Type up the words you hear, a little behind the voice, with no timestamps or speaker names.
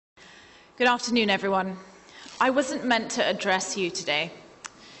Good afternoon, everyone. I wasn't meant to address you today,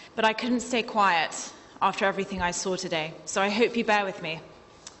 but I couldn't stay quiet after everything I saw today, so I hope you bear with me.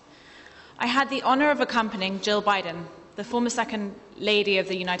 I had the honor of accompanying Jill Biden, the former Second Lady of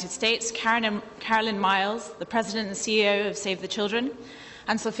the United States, Carolyn Miles, the President and CEO of Save the Children,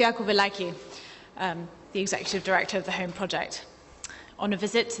 and Sofia Kovelaki, the Executive Director of the Home Project, on a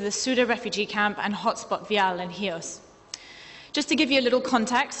visit to the Suda refugee camp and hotspot Vial in Chios. Just to give you a little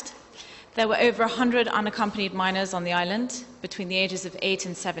context, there were over 100 unaccompanied minors on the island between the ages of 8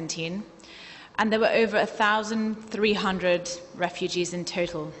 and 17, and there were over 1,300 refugees in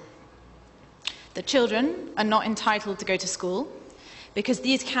total. The children are not entitled to go to school because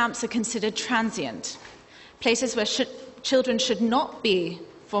these camps are considered transient, places where children should not be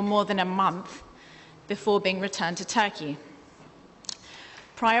for more than a month before being returned to Turkey.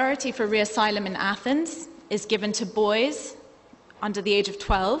 Priority for reasylum in Athens is given to boys under the age of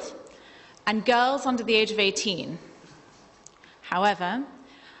 12 and girls under the age of 18. However,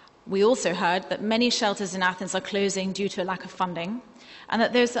 we also heard that many shelters in Athens are closing due to a lack of funding, and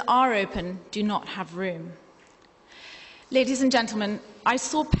that those that are open do not have room. Ladies and gentlemen, I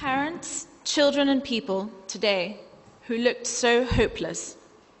saw parents, children and people today who looked so hopeless.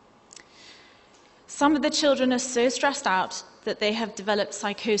 Some of the children are so stressed out that they have developed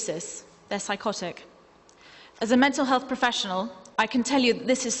psychosis. They're psychotic. As a mental health professional, I can tell you that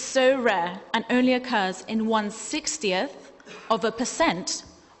this is so rare and only occurs in 1/60%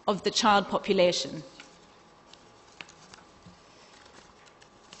 of the child population.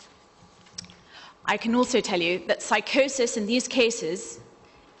 I can also tell you that psychosis in these cases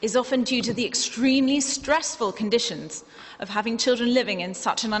is often due to the extremely stressful conditions of having children living in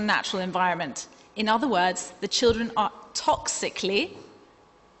such an unnatural environment. In other words, the children are toxically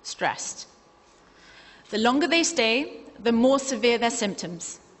stressed. The longer they stay, the more severe their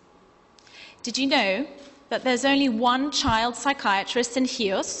symptoms. Did you know that there's only one child psychiatrist in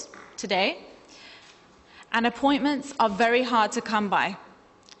Chios today? And appointments are very hard to come by.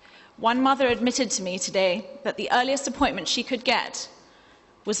 One mother admitted to me today that the earliest appointment she could get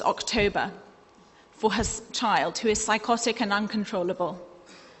was October for her child, who is psychotic and uncontrollable.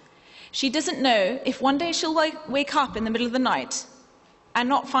 She doesn't know if one day she'll wake up in the middle of the night and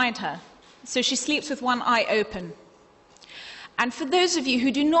not find her, so she sleeps with one eye open. And for those of you who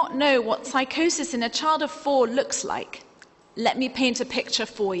do not know what psychosis in a child of 4 looks like, let me paint a picture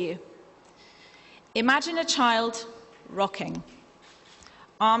for you. Imagine a child rocking,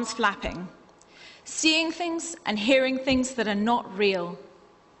 arms flapping, seeing things and hearing things that are not real.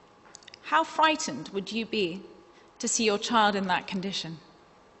 How frightened would you be to see your child in that condition?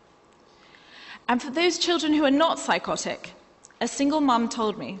 And for those children who are not psychotic, a single mum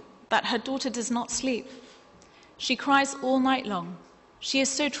told me that her daughter does not sleep. She cries all night long. She is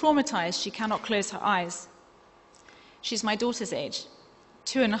so traumatized she cannot close her eyes. She's my daughter's age,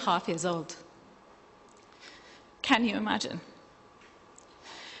 2.5 years old. Can you imagine?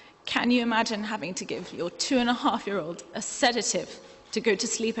 Can you imagine having to give your 2.5-year-old a sedative to go to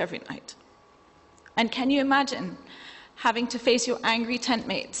sleep every night? And can you imagine having to face your angry tent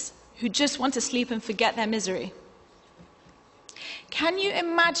mates who just want to sleep and forget their misery? Can you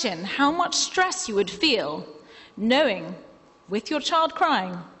imagine how much stress you would feel knowing, with your child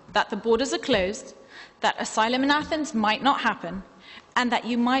crying, that the borders are closed, that asylum in Athens might not happen, and that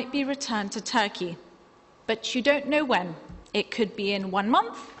you might be returned to Turkey? But you don't know when. It could be in 1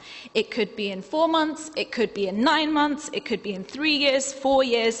 month, it could be in 4 months, it could be in 9 months, it could be in 3 years, 4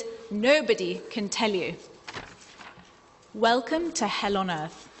 years. Nobody can tell you. Welcome to hell on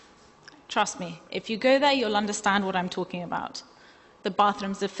earth. Trust me, if you go there, you'll understand what I'm talking about. The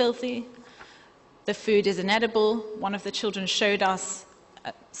bathrooms are filthy. The food is inedible. One of the children showed us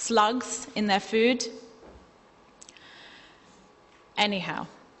slugs in their food. Anyhow,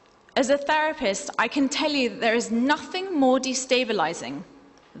 as a therapist, I can tell you that there is nothing more destabilizing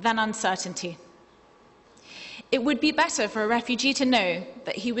than uncertainty. It would be better for a refugee to know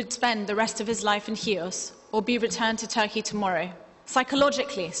that he would spend the rest of his life in Chios or be returned to Turkey tomorrow.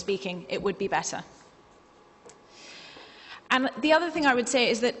 Psychologically speaking, it would be better. And the other thing I would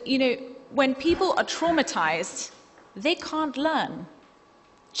say is that, when people are traumatized, they can't learn.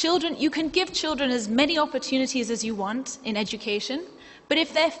 Children, you can give children as many opportunities as you want in education, but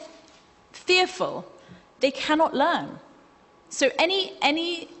if they're fearful, they cannot learn. So any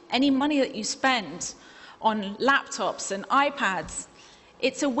money that you spend on laptops and iPads,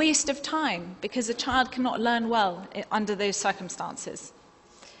 it's a waste of time because a child cannot learn well under those circumstances.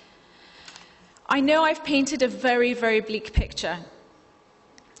 I know I've painted a very, very bleak picture,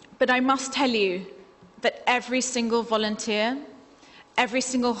 but I must tell you that every single volunteer, every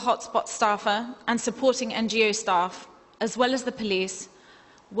single hotspot staffer and supporting NGO staff, as well as the police,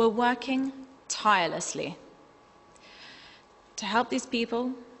 were working tirelessly to help these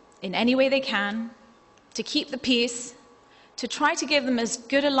people in any way they can, to keep the peace, to try to give them as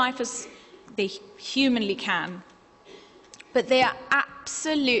good a life as they humanly can. But they are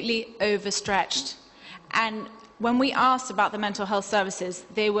absolutely overstretched. And when we asked about the mental health services,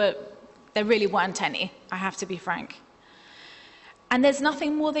 there really weren't any, I have to be frank. And there's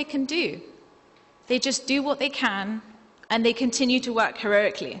nothing more they can do. They just do what they can, and they continue to work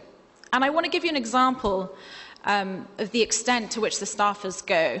heroically. And I want to give you an example of the extent to which the staffers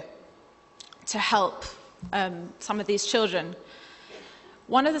go to help some of these children.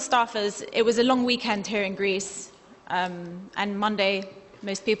 One of the staffers, it was a long weekend here in Greece, and Monday,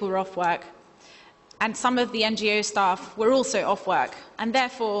 most people were off work. And some of the NGO staff were also off work, and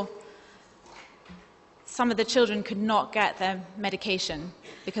therefore some of the children could not get their medication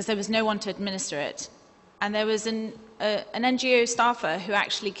because there was no one to administer it. And there was an NGO staffer who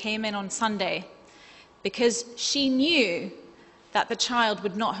actually came in on Sunday because she knew that the child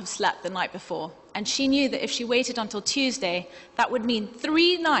would not have slept the night before. And she knew that if she waited until Tuesday, that would mean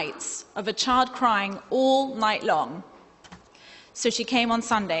 3 nights of a child crying all night long. So she came on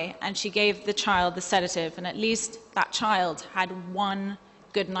Sunday and she gave the child the sedative, and at least that child had 1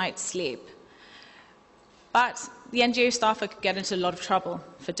 good night's sleep. But the NGO staffer could get into a lot of trouble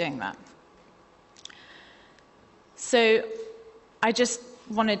for doing that. So I just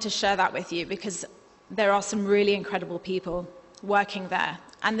wanted to share that with you because there are some really incredible people working there.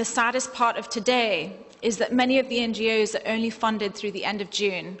 And the saddest part of today is that many of the NGOs are only funded through the end of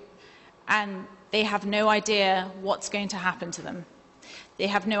June, and they have no idea what's going to happen to them. They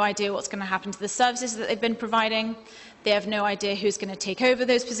have no idea what's going to happen to the services that they've been providing. They have no idea who's going to take over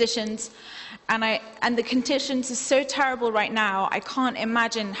those positions. And the conditions are so terrible right now, I can't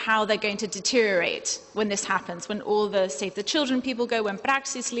imagine how they're going to deteriorate when this happens, when all the Save the Children people go, when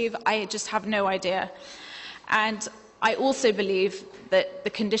Praxis leave. I just have no idea. And I also believe that the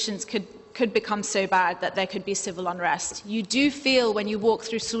conditions could become so bad that there could be civil unrest. You do feel when you walk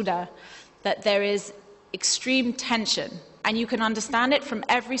through Suda that there is extreme tension, and you can understand it from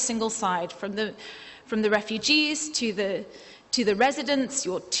every single side, from the refugees to the residents.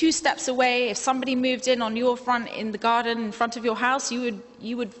 You're 2 steps away. If somebody moved in on your front in the garden in front of your house,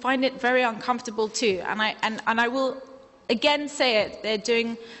 you would find it very uncomfortable too. And I will again say it,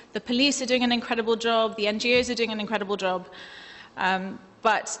 the police are doing an incredible job, the NGOs are doing an incredible job,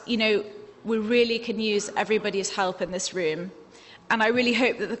 but we really can use everybody's help in this room. And I really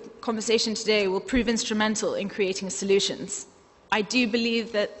hope that the conversation today will prove instrumental in creating solutions. I do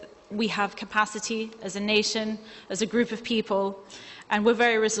believe that we have capacity as a nation, as a group of people, and we're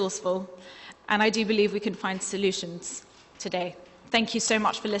very resourceful. And I do believe we can find solutions today. Thank you so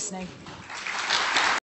much for listening.